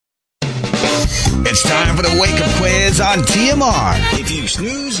It's time for the wake-up quiz on TMR. If you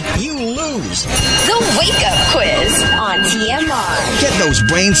snooze, you lose. The wake-up quiz on TMR. Get those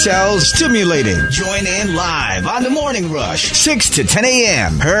brain cells stimulated. Join in live on the Morning Rush, 6 to 10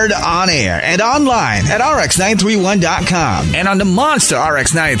 a.m. Heard on air and online at rx931.com and on the Monster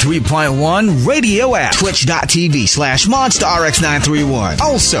RX 93.1 radio app, twitch.tv/monsterrx931.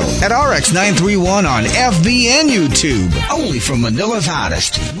 Also at RX931 on FB and YouTube. Only from Manila's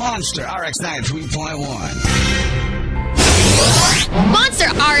hottest, Monster RX 93.1. Monster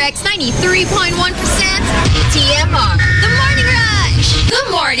RX 93.1% TMR. The Morning Rush. The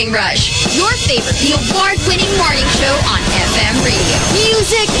Morning Rush. Your favorite, the award-winning morning show on FM radio.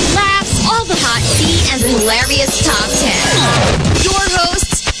 Music, laughs, all the hot tea, and hilarious top 10. Your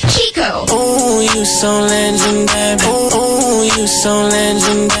hosts, Chico. Oh, you so legendary. Oh, you so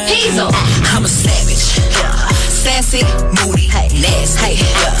legendary. Hazel. I'm a savage. Yeah. Sassy, moody, hey, nasty, hey,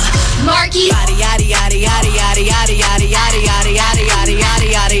 yeah. Marky. Yada yada yada yada yada yada yada yada yada yada yada yada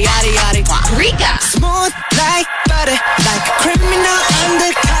yada yada yada. Rica. Smooth like butter, like a criminal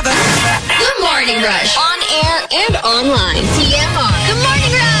undercover. The Morning Rush. On air and online. TMR. The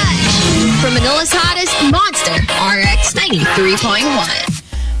Morning Rush. From Manila's hottest, Monster RX 93.1.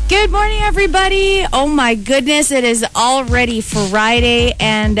 Good morning, everybody. Oh, my goodness. It is already Friday,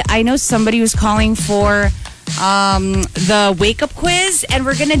 and I know somebody was calling for the wake-up quiz, and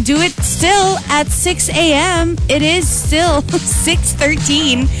we're going to do it still at 6 a.m. It is still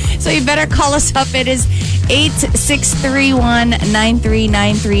 6:13, so you better call us up. It is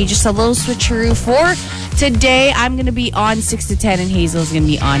 8631-9393. Just a little switcheroo for today. I'm going to be on 6 to 10, and Hazel's going to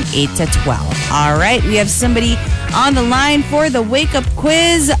be on 8 to 12. All right, we have somebody on the line for the wake-up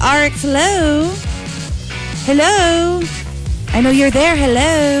quiz. RX, hello. Hello. I know you're there.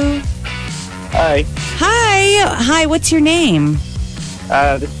 Hello. Hi. Hi, what's your name?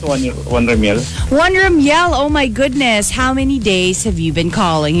 This is Juan Ramiel. Juan Ramiel, oh my goodness. How many days have you been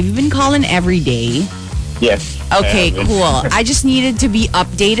calling? Have you been calling every day? Yes. Okay, cool. I just needed to be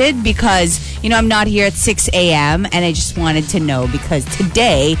updated because, I'm not here at 6 a.m. and I just wanted to know because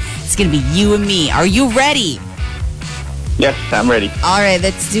today it's going to be you and me. Are you ready? Yes, I'm ready. All right,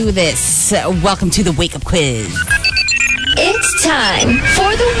 let's do this. Welcome to the Wake Up Quiz. It's time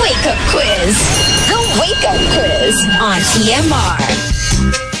for the wake-up quiz. The wake-up quiz on TMR.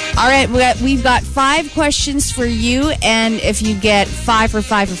 All right, we've got 5 questions for you, and if you get 5 for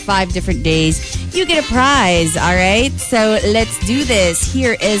 5 different days, you get a prize, all right? So let's do this.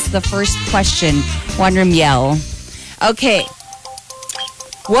 Here is the first question, Juan Ramiel. Okay.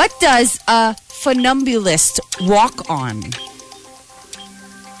 What does a funambulist walk on?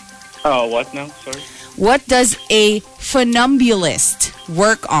 Oh, what now? Sorry. What does a funambulist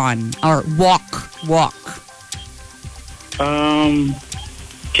work on or walk?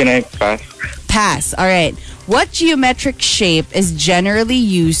 Can I pass? Pass. All right. What geometric shape is generally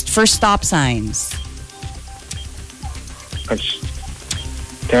used for stop signs?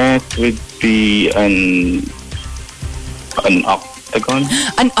 That would be an octagon.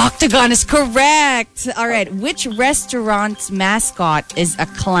 An octagon is correct. All right. Which restaurant's mascot is a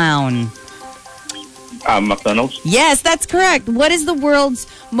clown? McDonald's. Yes, that's correct. What is the world's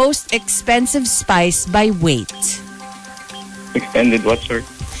most expensive spice by weight? Extended what, sir?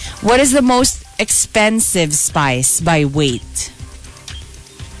 What is the most expensive spice by weight?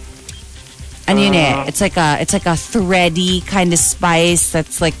 And it's like a thready kind of spice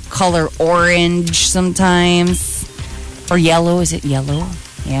that's like color orange sometimes. Or yellow. Is it yellow?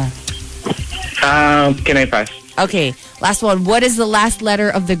 Yeah. Can I pass? Okay. Last one. What is the last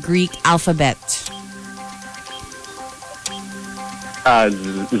letter of the Greek alphabet?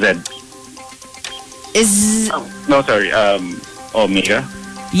 Z. No, sorry. Omega.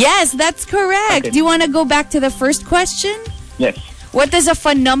 Yes, that's correct. Okay. Do you want to go back to the first question? Yes. What does a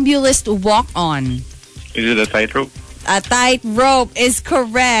funambulist walk on? Is it a tightrope? A tightrope is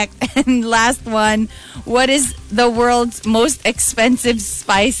correct. And last one, what is the world's most expensive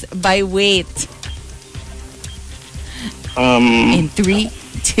spice by weight? In 3,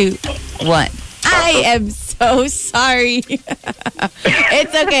 2, 1. I am so sorry.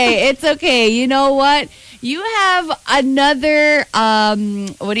 It's okay. You know what? You have another,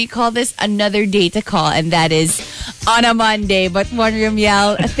 another day to call, and that is on a Monday. But Juan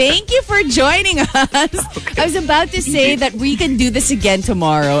Ramiel, thank you for joining us. Okay. I was about to say that we can do this again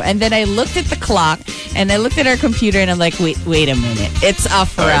tomorrow, and then I looked at the clock, and I looked at our computer, and I'm like, wait a minute. It's a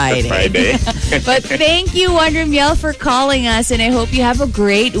Friday. It's a Friday. But thank you, Juan Ramiel, for calling us, and I hope you have a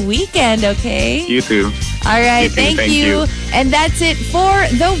great weekend, okay? You too. All right, thank you. And that's it for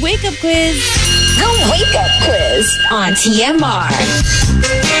the Wake Up Quiz. The Wake Up Quiz on TMR.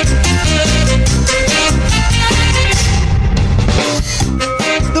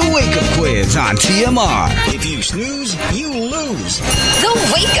 on TMR. If you snooze, you lose.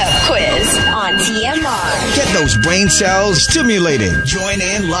 The Wake Up Quiz on TMR. Get those brain cells stimulated. Join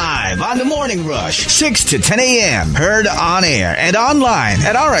in live on The Morning Rush, 6 to 10 a.m. Heard on air and online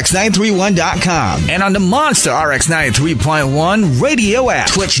at rx931.com and on the Monster RX 93.1 radio app.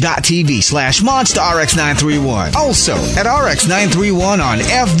 Twitch.tv/MonsterRX931. Also at RX931 on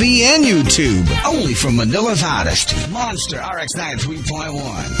FB and YouTube. Only from Manila's hottest, Monster RX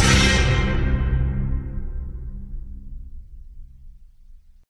 93.1.